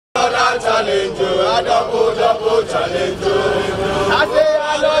challenge, a double challenge. I say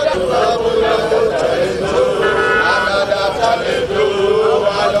another double challenge, another challenge,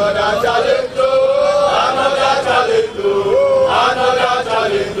 another challenge, another challenge, another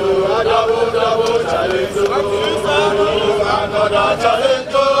challenge, a double challenge, another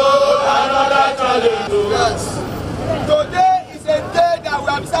challenge, another challenge. Yes. Today is a day that we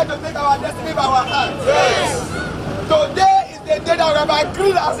have decided to take our destiny by our hands. Yes. Today is the day that we have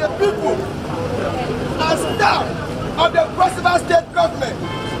agreed as a people and staff of the Cross-River State government,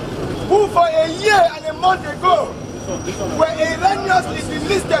 who for a year and a month ago were erroneously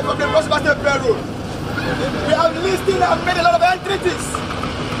delisted from the Cross-River State Railroad. We have listed and made a lot of entreaties,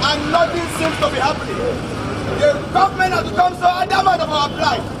 and nothing seems to be happening. The government has become so adamant of our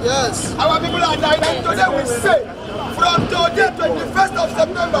plight. Yes. Our people are dying. And today we say, from today, 21st of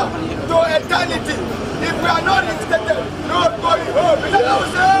September to eternity, if we are not instated, no going home. Is that what we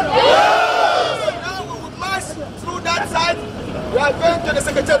say? Yes. So now we will march through that side. We are going to the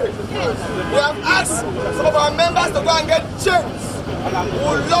Secretariat. We have asked some of our members to go and get chains. We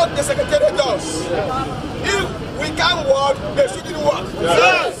will lock the Secretariat doors. If we can't walk, they shouldn't walk.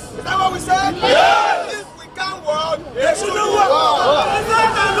 Yes. Is that what we said? Yes. If we can't walk, they shouldn't walk. Inside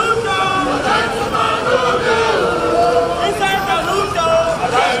the Luto! Inside the Luto!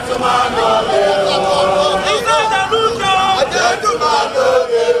 Inside the Luto!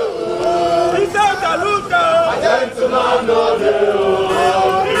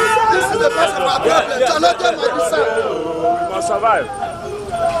 This is the best of our problem. Charlotte might be sad. We must survive.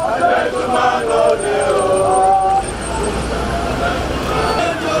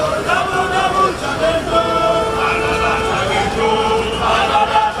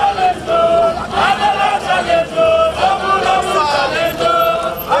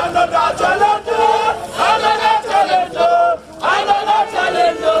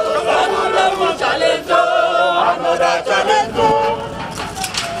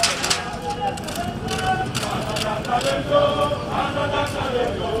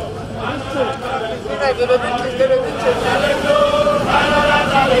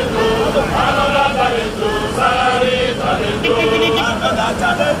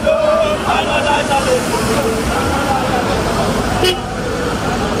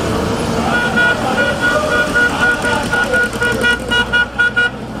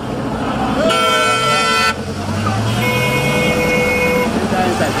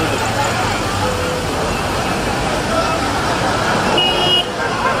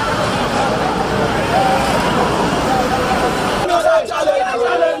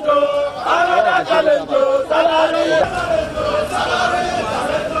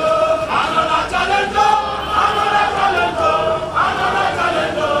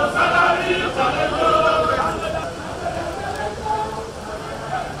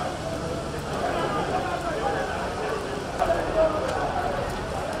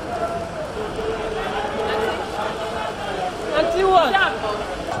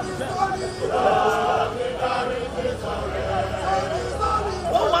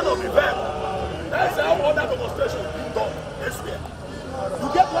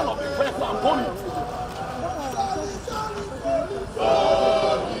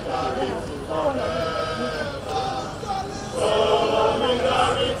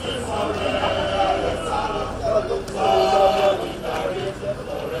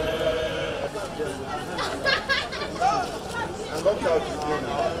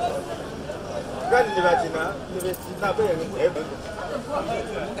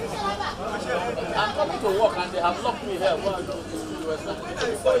 I'm coming to work and they have locked me here.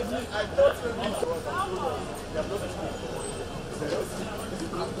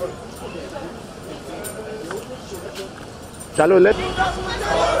 Shall we let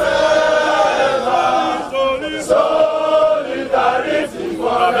solidarity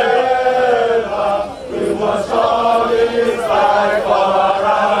forever. We must always fight for our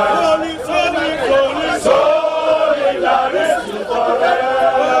rights. Solidarity forever.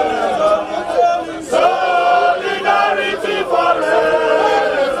 Solidarity forever. Solidarity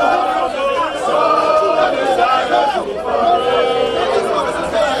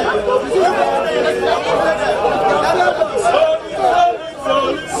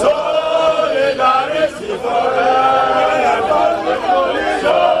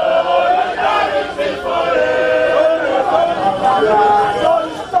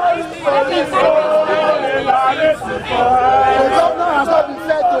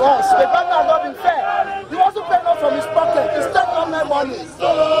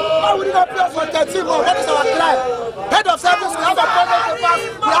Why would you not pay us for 13 months? What is our crime? Head of service, we have appointment papers,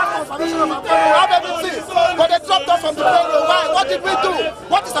 we have confirmation of appointment, we have everything. But they dropped us from the payroll. Why? What did we do?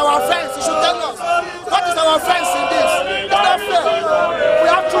 What is our offense? You should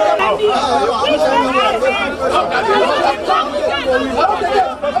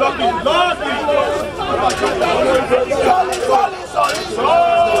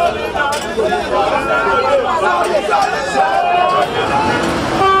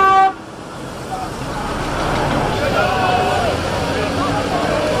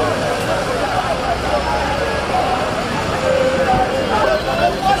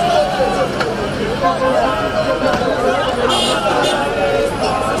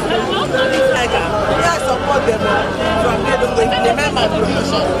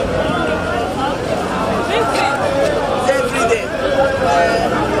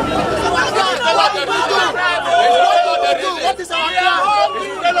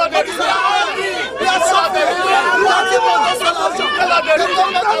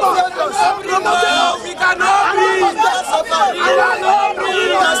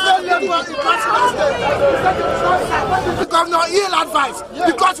The governor ill-advised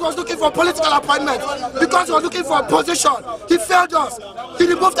because he was looking for political appointment, because he was looking for a position. He failed us. He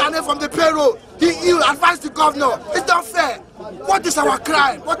removed our name from the payroll. He ill-advised the governor. It's not fair. What is our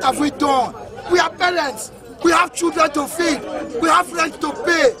crime? What have we done? We are parents. We have children to feed. We have rent to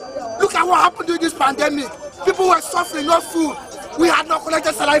pay. Look at what happened during this pandemic. People were suffering, no food. We had not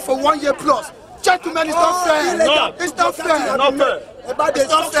collected salary for 1 year plus. Gentlemen, it's not fair. No. It's not fair. Not fair. It's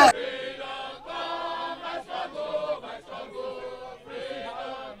not fair.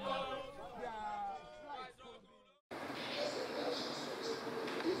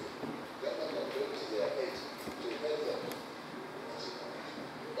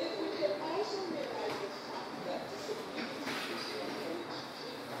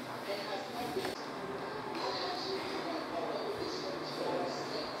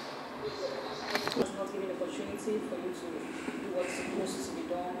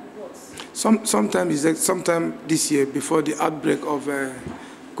 Sometime this year, before the outbreak of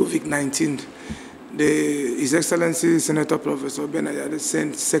COVID-19, His Excellency Senator Professor Benayade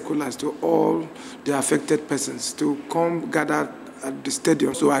sent circulars to all the affected persons to come gather at the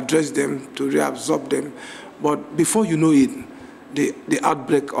stadium to address them, to reabsorb them. But before you know it, the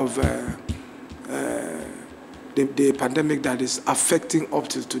outbreak of the pandemic that is affecting up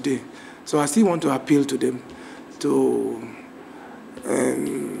till today. So I still want to appeal to them to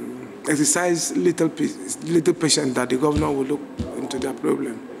exercise little patience, that the governor will look into their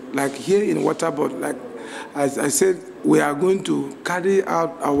problem. Like here in Waterboard, like as I said, we are going to carry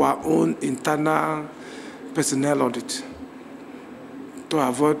out our own internal personnel audit to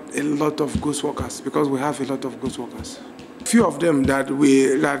avoid a lot of ghost workers, because we have a lot of ghost workers. Few of them that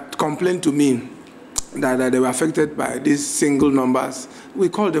complained to me that they were affected by these single numbers, we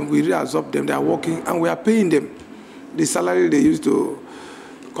call them, we reabsorb them, they are working, and we are paying them the salary they used to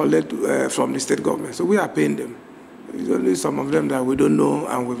collect from the state government. So we are paying them. It's only some of them that we don't know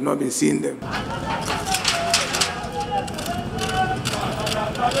and we've not been seeing them.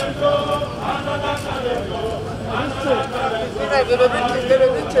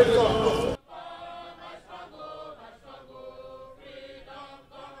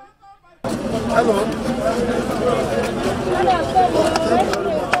 Hello.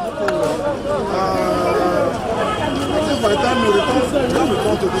 By the time we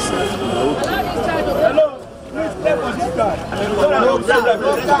return to this side. Hello. Please play for this guy.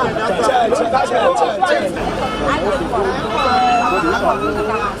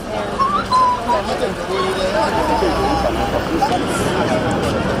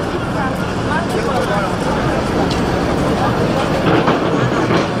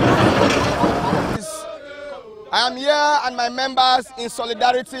 I am here and my members in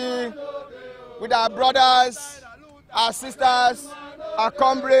solidarity with our brothers, our sisters, our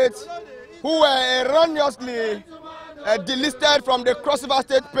comrades who were erroneously delisted from the Cross River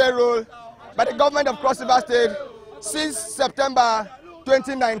State payroll by the government of Cross River State since September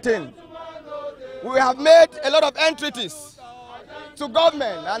 2019. We have made a lot of entreaties to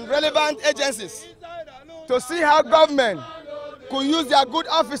government and relevant agencies to see how government could use their good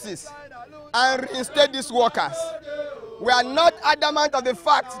offices and reinstate these workers. We are not adamant of the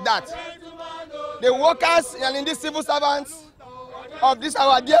fact that the workers and in these civil servants of this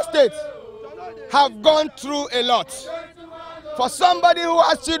our dear state have gone through a lot. For somebody who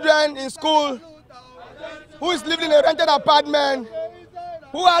has children in school, who is living in a rented apartment,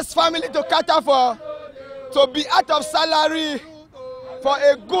 who has family to cater for, to be out of salary for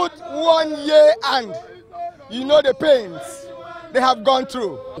a good 1 year, and you know the pains they have gone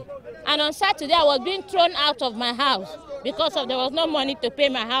through. And on Saturday, I was being thrown out of my house because there was no money to pay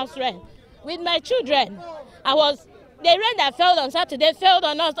my house rent. With my children, the rain that fell on Saturday fell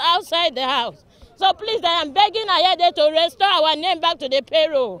on us outside the house. So please, I am begging Ayade to restore our name back to the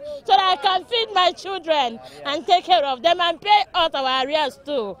payroll so that I can feed my children and take care of them and pay out our arrears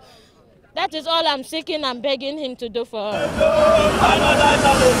too. That is all I'm seeking and begging him to do for us.